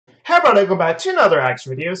everybody, welcome back to another action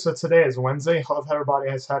video. So today is Wednesday. Hope everybody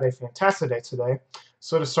has had a fantastic day today.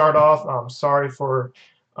 So to start off, sorry for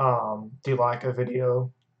the lack of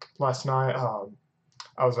video last night.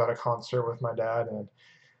 I was at a concert with my dad and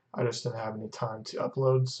I just didn't have any time to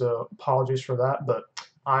upload, so apologies for that, but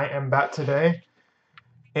I am back today.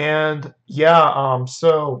 And yeah,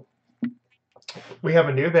 so we have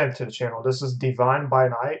a new band to the channel. This is Divine by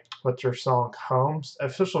Night with their song Homes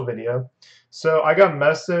official video. So I got a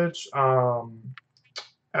message,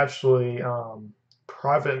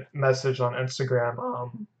 private message on Instagram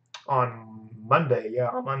on Monday,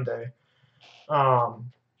 on Monday,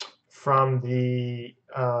 from the,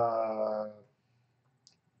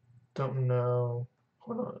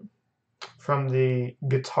 from the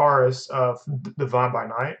guitarist of Divine by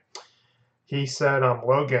Night. He said,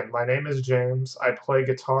 Logan, my name is James. I play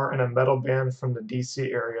guitar in a metal band from the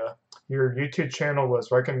DC area. Your YouTube channel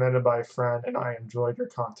was recommended by a friend and I enjoyed your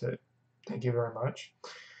content. Thank you very much.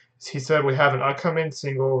 He said, we have an upcoming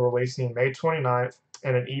single releasing May 29th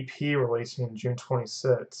and an EP releasing June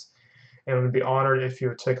 26th. And would be honored if you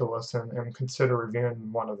would take a listen and consider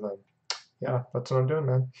reviewing one of them. Yeah, that's what I'm doing,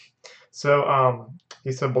 man. So,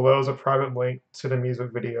 he said below is a private link to the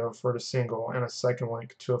music video for the single and a second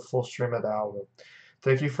link to a full stream of the album.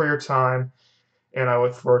 Thank you for your time, and I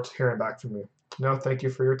look forward to hearing back from you. No, thank you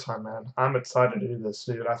for your time, man. I'm excited to do this,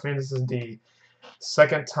 dude. I think this is the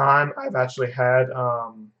second time I've actually had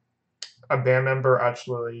a band member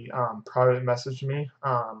actually private message me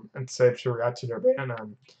and say to react to their band,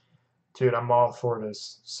 and dude, I'm all for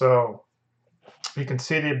this. So you can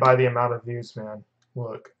see by the amount of views, man.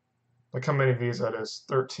 Look how many views that is.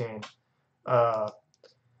 13.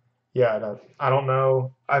 Yeah, I don't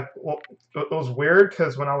know. Well, it was weird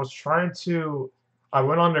because when I was trying to, I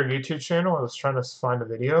went on their YouTube channel. I was trying to find a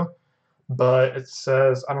video, but it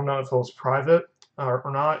says, I don't know if it was private or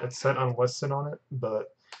not. It said unlisted on it,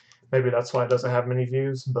 but maybe that's why it doesn't have many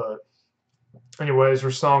views. But anyways,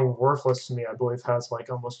 their song Worthless to Me, I believe, has like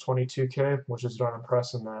almost 22K, which is darn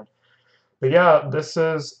impressive, man. But yeah, this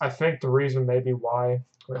is, I think, the reason maybe why.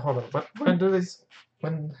 Wait, hold on. When do these?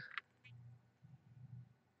 When?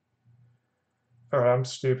 Alright, I'm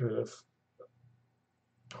stupid if.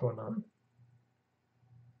 Hold on.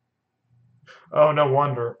 Oh, no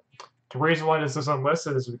wonder. The reason why this is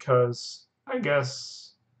unlisted is because I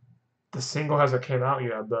guess the single hasn't came out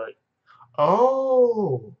yet, but.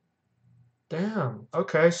 Oh! Damn.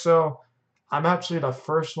 Okay, so I'm actually the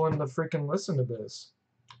first one to freaking listen to this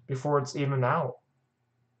before it's even out.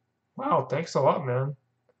 Wow, thanks a lot, man.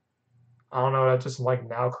 I don't know, that just like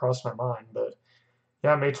now crossed my mind, but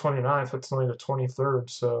yeah, May 29th, it's only the 23rd,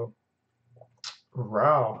 so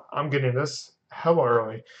wow, I'm getting this hella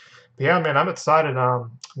early. But yeah, man, I'm excited.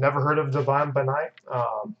 Never heard of Divine by Night,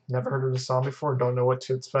 never heard of the song before, don't know what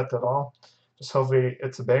to expect at all. Just hopefully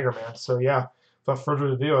it's a banger, man. So yeah, without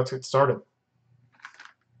further ado, let's get started.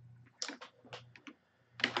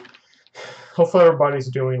 Hopefully everybody's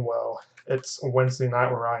doing well. It's Wednesday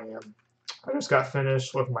night where I am. I just got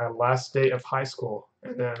finished with my last day of high school,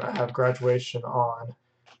 and then I have graduation on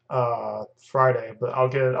Friday. But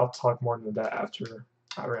I'll talk more into that after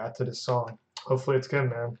I react to this song. Hopefully it's good,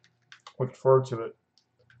 man. Looking forward to it.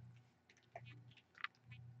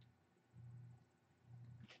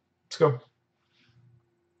 Let's go.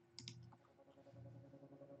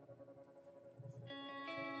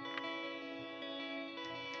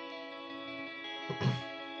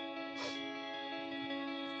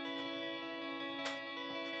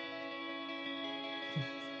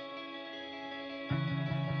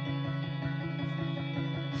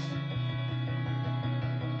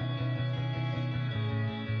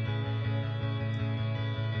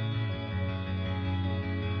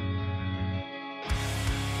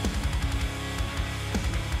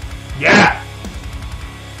 Yeah!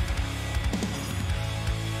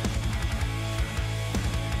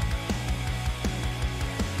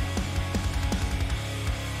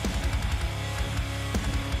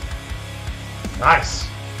 Nice.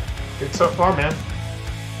 Good so far, man.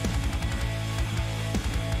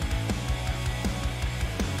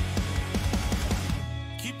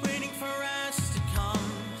 Keep waiting for us to come.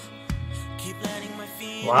 Keep letting my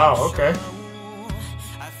feelings Wow, okay. show.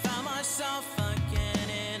 I found myself again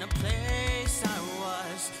in a place I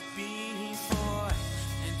was before,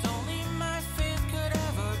 and only my faith could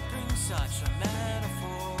ever bring such a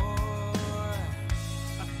metaphor.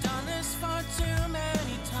 I've done this far too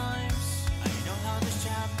many times. I know how this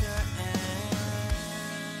chapter ends.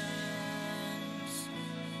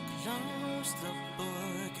 Close the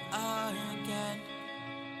book again.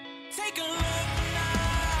 Take a look now.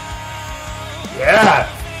 Yeah.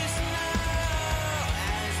 Face now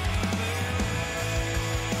as we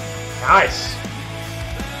Nice.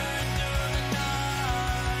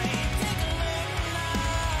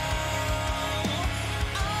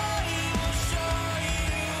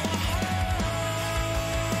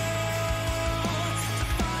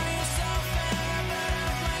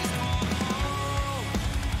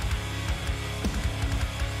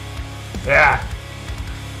 Yeah.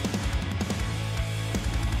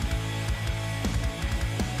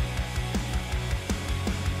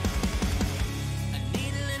 A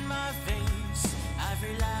needle in my veins, I've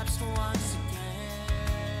relapsed once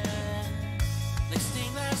again. Like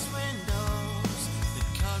stained glass windows, the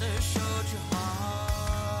color showed your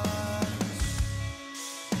heart.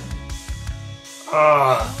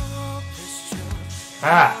 Hope is true.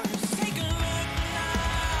 Ah. Take a look now,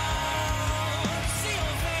 see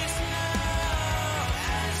your face now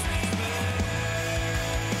as we burn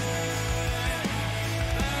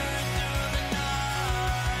through the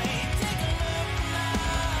night. Take a look now,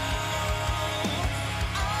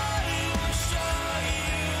 I will show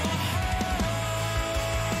you to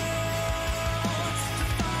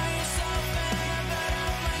find yourself in a better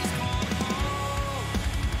place called home.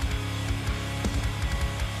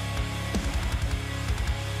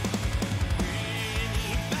 Bring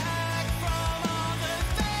me back from all the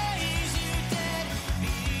things you did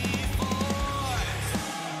before.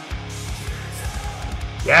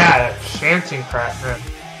 Yeah, that chanting crack, man.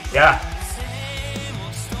 Yeah. Same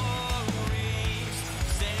old stories,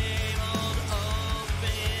 same old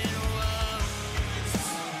open wounds.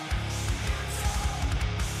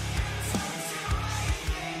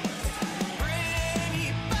 Bring me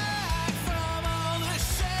back from all the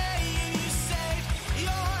shame you saved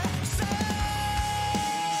yourself.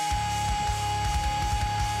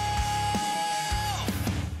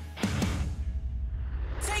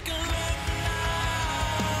 Take a look now.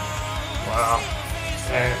 Wow.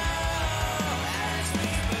 And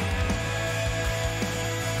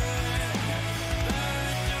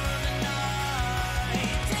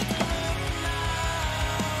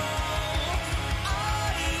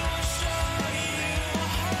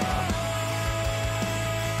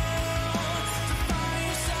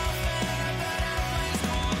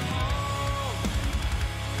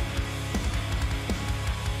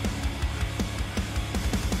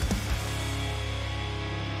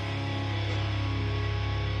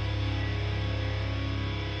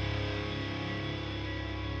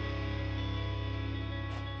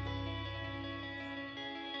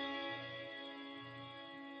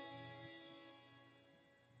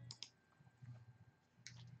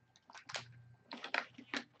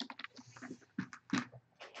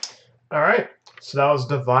all right. So that was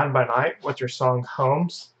Divine by Night with your song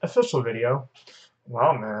Homes official video.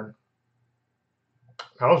 Wow, man.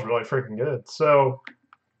 That was really freaking good. So,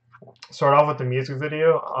 start off with the music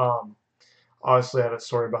video. Obviously, had a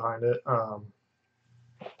story behind it. I'm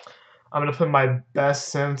gonna put my best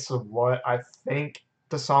sense of what I think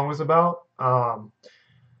the song was about.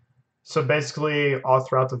 So basically, all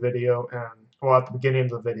throughout the video, and well, at the beginning of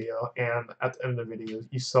the video and at the end of the video,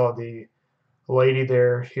 you saw the lady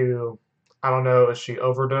there who, I don't know, if she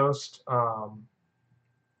overdosed or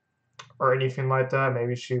anything like that.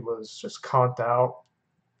 Maybe she was just conked out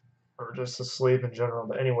or just asleep in general.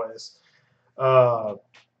 But anyways, uh,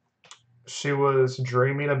 she was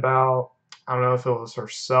dreaming about, I don't know if it was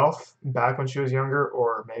herself back when she was younger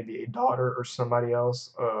or maybe a daughter or somebody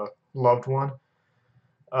else, a loved one.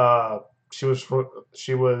 Uh, she was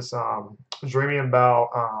dreaming about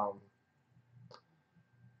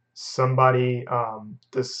somebody,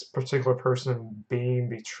 this particular person being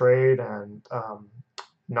betrayed and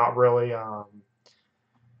not really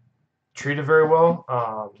treated very well.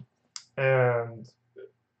 And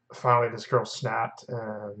finally, this girl snapped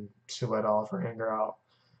and she let all of her anger out.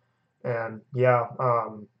 And yeah,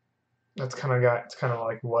 it's kind of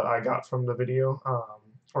like what I got from the video,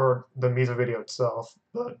 or the music video itself.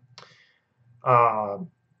 But um,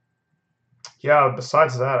 yeah,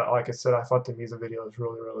 besides that, like I said, I thought the music video was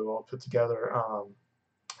really, really well put together.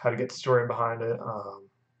 Had a good story behind it.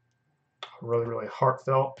 Really, really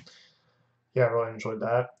heartfelt. Yeah, I really enjoyed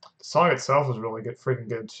that. The song itself was really good, freaking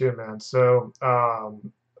good too, man. So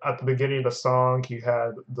at the beginning of the song, you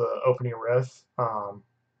had the opening riff.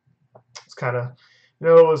 It's kind of, it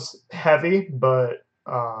was heavy, but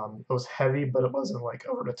it wasn't like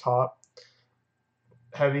over the top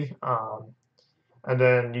heavy. And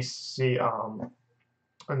then you see, and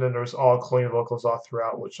then there's all clean vocals all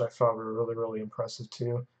throughout, which I found were really, really impressive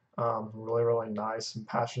too. Really, really nice and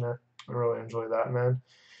passionate. I really enjoyed that, man.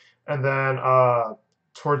 And then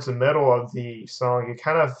towards the middle of the song, you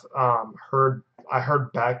kind of I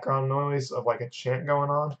heard background noise of like a chant going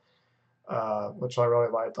on. which I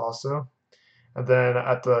really liked also. And then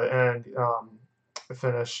at the end, it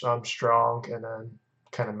finished strong and then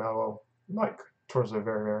kind of mellow, like towards the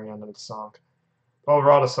very, very end of the song.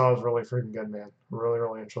 Overall, the song was really freaking good, man. Really,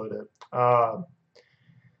 really enjoyed it.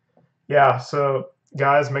 Yeah, so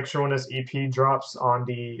guys, make sure when this EP drops on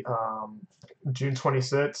the June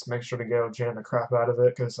 26th, make sure to go jam the crap out of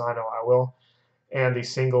it because I know I will. And the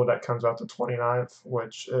single that comes out the 29th,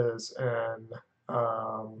 which is in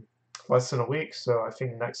less than a week. So I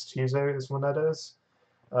think next Tuesday is when that is.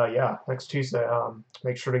 Yeah, next Tuesday.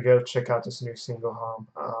 Make sure to go check out this new single,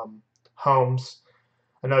 Homes.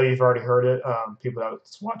 I know you've already heard it, people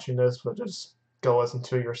that's watching this, but just go listen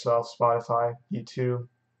to it yourself. Spotify, YouTube,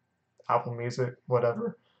 Apple Music,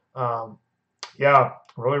 whatever. Um, yeah,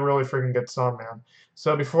 really, really freaking good song, man.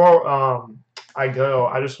 So before I go,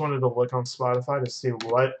 I just wanted to look on Spotify to see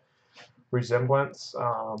what resemblance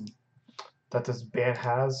that this band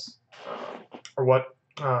has, or what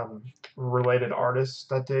related artists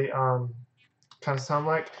that they kind of sound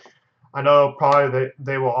like. I know probably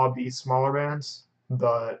they will all be smaller bands,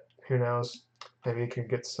 but who knows? Maybe you can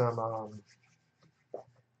get some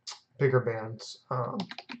bigger bands.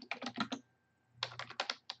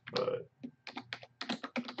 But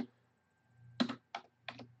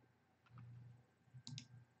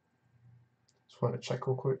just want to check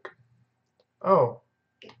real quick. Oh,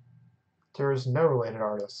 there is no related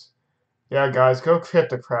artists. Yeah, guys, go hit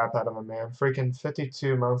the crap out of them, man. Freaking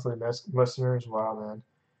 52 monthly listeners. Wow, man.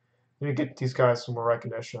 You need to get these guys some more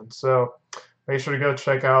recognition. So make sure to go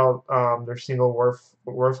check out their single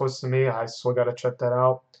Worthless to Me. I still got to check that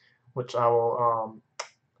out, which I will.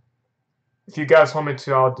 If you guys want me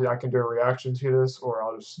to, I can do a reaction to this, or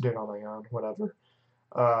I'll just do it on my own, whatever.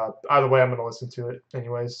 Either way, I'm gonna listen to it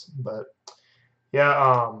anyways. But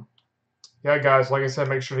yeah, yeah, guys, like I said,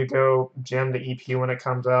 make sure to go jam the EP when it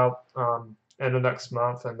comes out in the next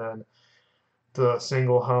month, and then the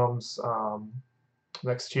single Homes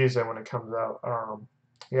next Tuesday when it comes out.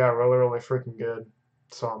 Yeah, really, really freaking good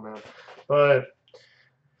song, man. But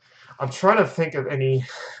I'm trying to think of any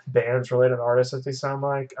bands related artists that they sound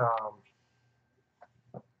like.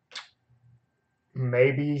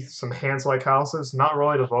 Maybe some Hands Like Houses. Not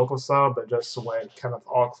really the vocal style, but just the way kind of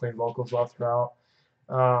all clean vocals all throughout.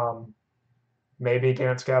 Maybe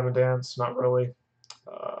Dance Gavin Dance. Not really.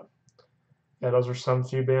 Uh, yeah, those are some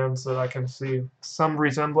few bands that I can see some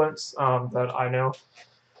resemblance that I know.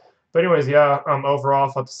 But anyways, yeah. Overall,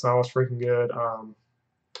 I thought the song was freaking good.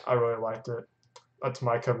 I really liked it. That's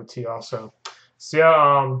my cup of tea, also. So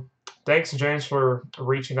yeah. Thanks, James, for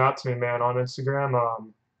reaching out to me, man, on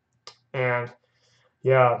Instagram. And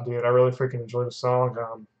yeah, dude, I really freaking enjoyed the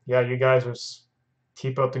song. Yeah, you guys just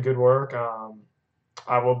keep up the good work.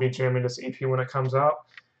 I will be jamming this EP when it comes out.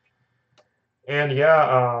 And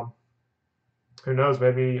yeah, who knows?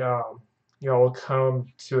 Maybe y'all will come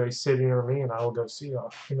to a city near me, and I will go see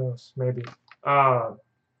y'all. Who knows? Maybe. Uh,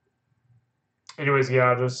 anyways,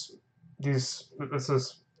 yeah, just these. This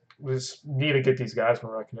is. We just need to get these guys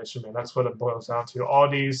more recognition, man. That's what it boils down to. All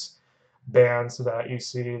these bands that you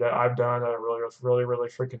see that I've done that are really, really, really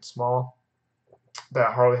freaking small,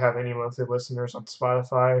 that hardly have any monthly listeners on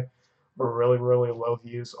Spotify, or really, really low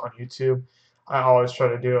views on YouTube. I always try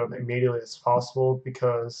to do it immediately as possible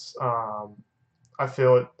because I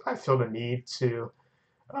feel the need to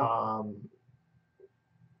um,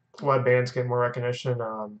 let bands get more recognition,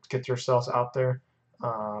 get yourselves out there.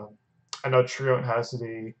 Uh, I know Truant has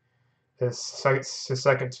his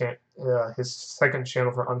second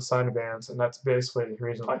channel for unsigned bands, and that's basically the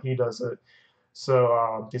reason why he does it.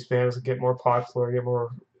 So these bands get more popular, get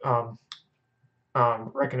more um,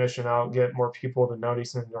 recognition out, get more people to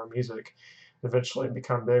notice our music, eventually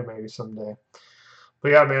become big maybe someday.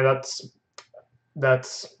 But yeah, man,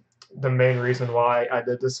 that's the main reason why I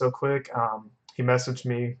did this so quick. James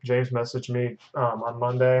messaged me on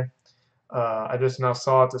Monday. I just now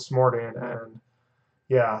saw it this morning, and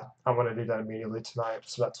yeah, I'm gonna do that immediately tonight.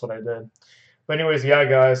 So that's what I did. But anyways, yeah,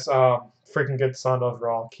 guys, freaking good song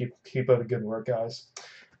overall. Keep up the good work, guys.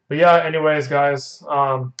 But yeah, anyways, guys,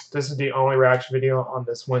 this is the only reaction video on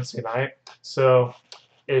this Wednesday night. So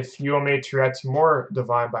if you want me to react to more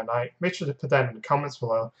Divine by Night, make sure to put that in the comments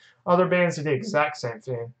below. Other bands do the exact same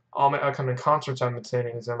thing. All my upcoming concerts I'm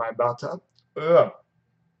attending is in my about tab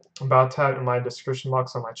in my description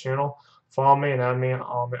box on my channel. Follow me and add me on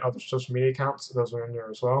all my other social media accounts. Those are in there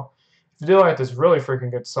as well. If you do like this really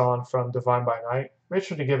freaking good song from Divine by Night, make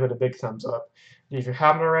sure to give it a big thumbs up. If you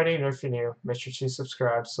haven't already, and if you're new, make sure to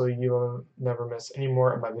subscribe so you will never miss any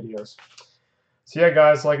more of my videos. So yeah,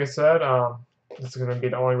 guys, like I said, this is going to be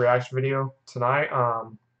the only reaction video tonight.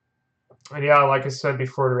 And yeah, like I said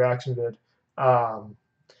before the reaction vid, um,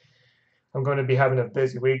 I'm going to be having a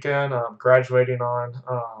busy weekend. I'm graduating on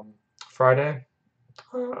Friday.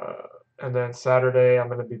 Uh, and then Saturday, I'm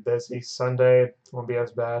going to be busy. Sunday won't be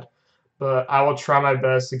as bad. But I will try my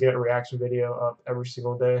best to get a reaction video up every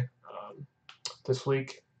single day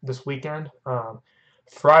this weekend.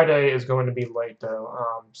 Friday is going to be late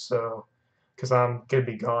though, so because I'm gonna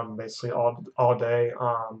be gone basically all day,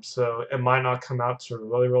 so it might not come out to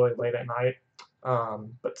really late at night.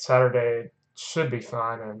 But Saturday should be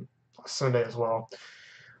fine, and Sunday as well.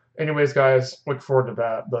 Anyways, guys, look forward to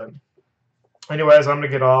that. But anyways, I'm gonna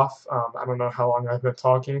get off. I don't know how long I've been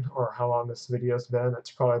talking or how long this video's been.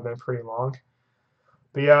 It's probably been pretty long.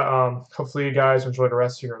 But yeah, hopefully you guys enjoy the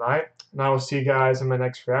rest of your night. And I will see you guys in my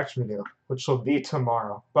next reaction video, which will be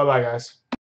tomorrow. Bye bye, guys.